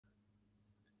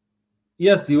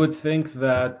Yes, you would think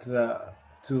that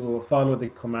to follow the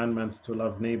commandments to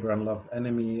love neighbor and love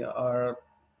enemy are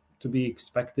to be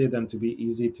expected and to be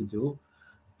easy to do.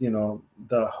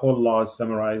 The whole law is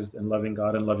summarized in loving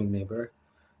God and loving neighbor.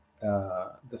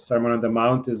 The Sermon on the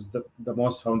Mount is the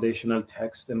most foundational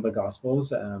text in the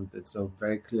Gospels, and it's a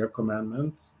very clear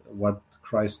commandment, what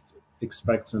Christ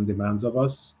expects and demands of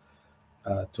us,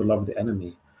 to love the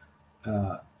enemy.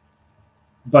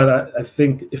 But I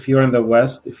think if you're in the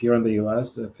West, if you're in the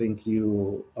US, I think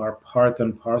you are part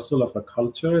and parcel of a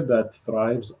culture that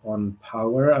thrives on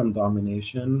power and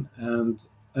domination and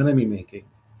enemy making.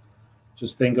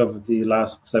 Just think of the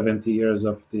last 70 years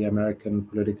of the American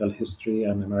political history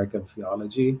and American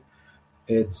theology.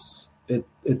 It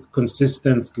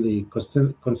consistently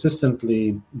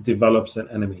develops an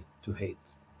enemy to hate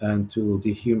and to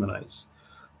dehumanize,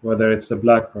 whether it's a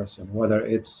black person, whether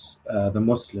it's the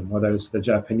Muslim, whether it's the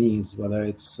Japanese, whether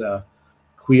it's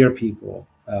queer people,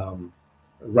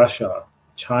 Russia,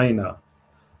 China.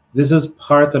 This is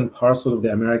part and parcel of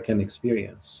the American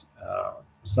experience,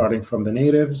 starting from the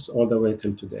natives all the way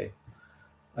till today.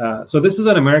 So this is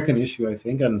an American issue, I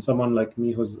think, and someone like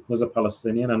me who's a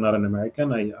Palestinian and not an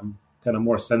American, I am kind of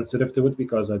more sensitive to it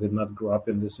because I did not grow up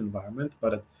in this environment,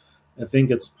 but I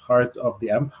think it's part of the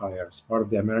empire. It's part of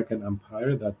the American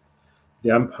empire that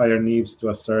the empire needs to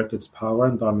assert its power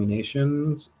and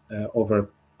dominations over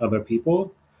other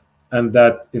people, and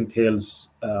that entails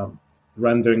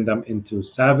rendering them into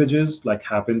savages, like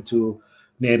happened to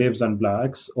natives and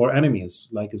blacks, or enemies,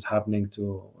 like is happening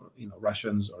to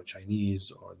Russians or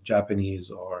Chinese or Japanese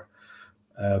or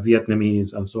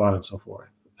Vietnamese, and so on and so forth.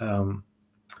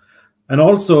 And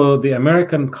also, the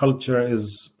American culture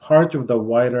is part of the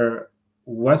wider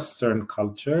Western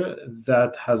culture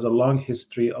that has a long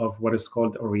history of what is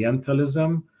called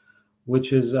Orientalism,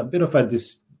 which is a bit of a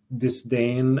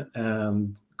disdain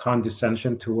and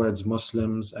condescension towards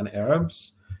Muslims and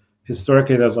Arabs.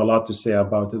 Historically, there's a lot to say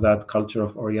about that culture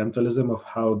of Orientalism, of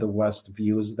how the West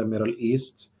views the Middle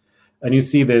East. And you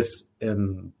see this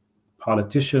in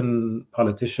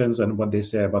politicians and what they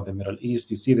say about the Middle East.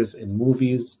 You see this in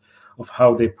movies, of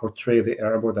how they portray the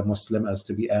Arab or the Muslim as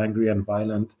to be angry and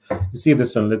violent. You see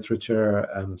this in literature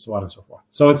and so on and so forth.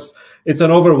 So it's an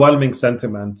overwhelming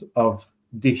sentiment of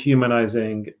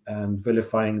dehumanizing and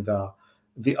vilifying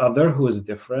the other, who is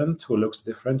different, who looks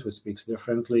different, who speaks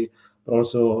differently, but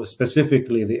also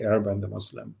specifically the Arab and the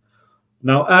Muslim.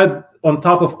 Now, add on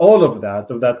top of all of that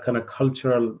kind of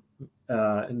cultural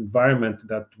environment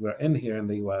that we're in here in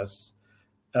the US,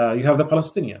 you have the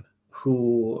Palestinian,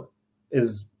 who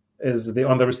is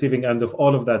on the receiving end of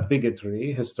all of that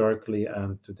bigotry, historically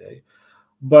and today,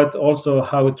 but also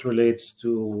how it relates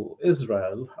to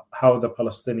Israel, how the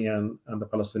Palestinian and the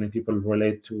Palestinian people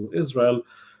relate to Israel.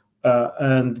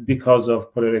 And because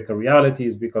of political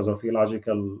realities, because of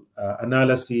theological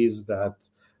analyses that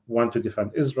want to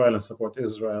defend Israel and support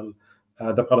Israel,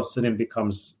 the Palestinian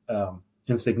becomes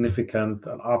insignificant,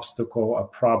 an obstacle, a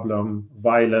problem,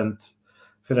 violent,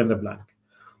 fill in the blank.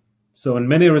 So in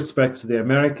many respects, the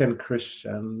American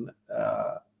Christian,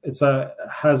 the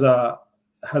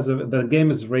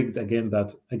game is rigged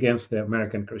against the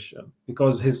American Christian,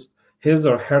 because his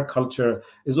or her culture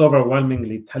is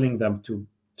overwhelmingly telling them to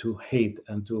hate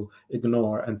and to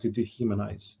ignore and to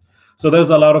dehumanize. So there's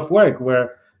a lot of work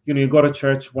where you go to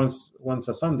church once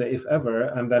a Sunday, if ever,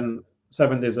 and then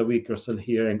 7 days a week you're still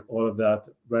hearing all of that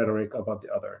rhetoric about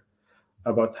the other,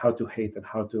 about how to hate and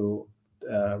how to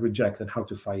reject and how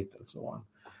to fight and so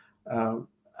on.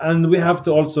 And we have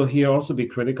to also be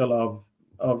critical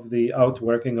of the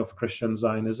outworking of Christian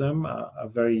Zionism, a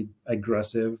very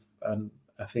aggressive, and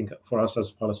I think for us as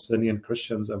Palestinian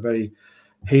Christians, a very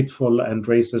hateful and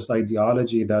racist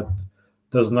ideology that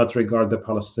does not regard the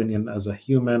Palestinian as a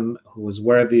human who is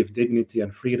worthy of dignity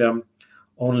and freedom.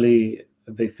 Only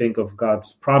they think of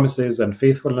God's promises and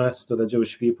faithfulness to the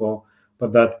Jewish people,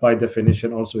 but that by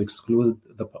definition also excludes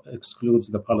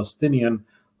the Palestinian,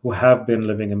 who have been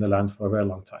living in the land for a very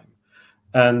long time.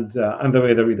 And the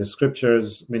way they read the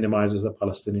scriptures minimizes the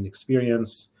Palestinian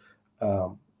experience,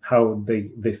 how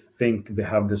they think they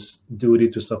have this duty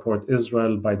to support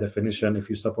Israel. By definition, if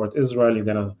you support Israel,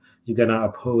 you're gonna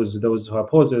oppose those who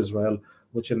oppose Israel,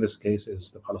 which in this case is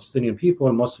the Palestinian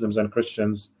people, Muslims and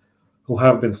Christians, who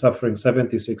have been suffering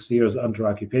 76 years under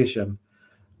occupation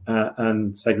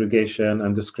and segregation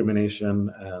and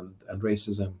discrimination and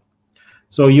racism.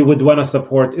 So you would want to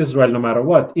support Israel no matter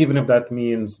what, even if that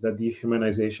means the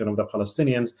dehumanization of the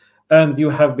Palestinians. And you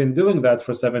have been doing that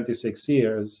for 76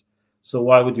 years. So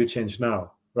why would you change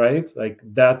now, right? Like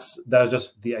that's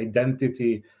just the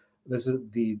identity. This is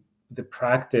the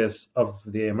practice of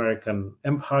the American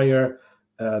empire,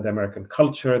 the American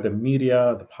culture, the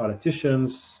media, the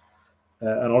politicians,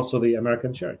 and also the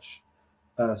American church.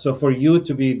 So for you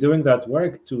to be doing that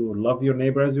work, to love your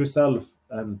neighbor as yourself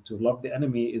and to love the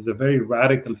enemy, is a very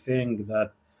radical thing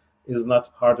that is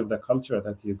not part of the culture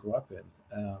that you grew up in.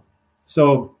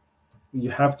 So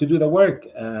you have to do the work,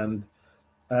 and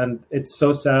it's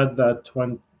so sad that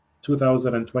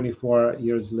 2024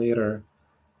 years later,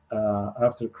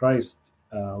 after Christ,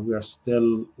 we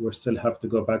still have to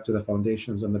go back to the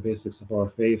foundations and the basics of our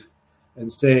faith and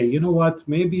say, you know what,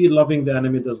 maybe loving the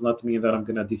enemy does not mean that I'm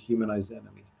going to dehumanize the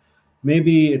enemy.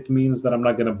 Maybe it means that I'm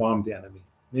not going to bomb the enemy.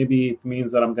 Maybe it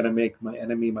means that I'm going to make my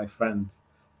enemy my friend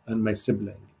and my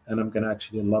sibling, and I'm going to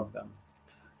actually love them.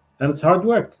 And it's hard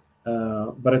work,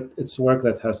 but it's work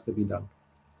that has to be done.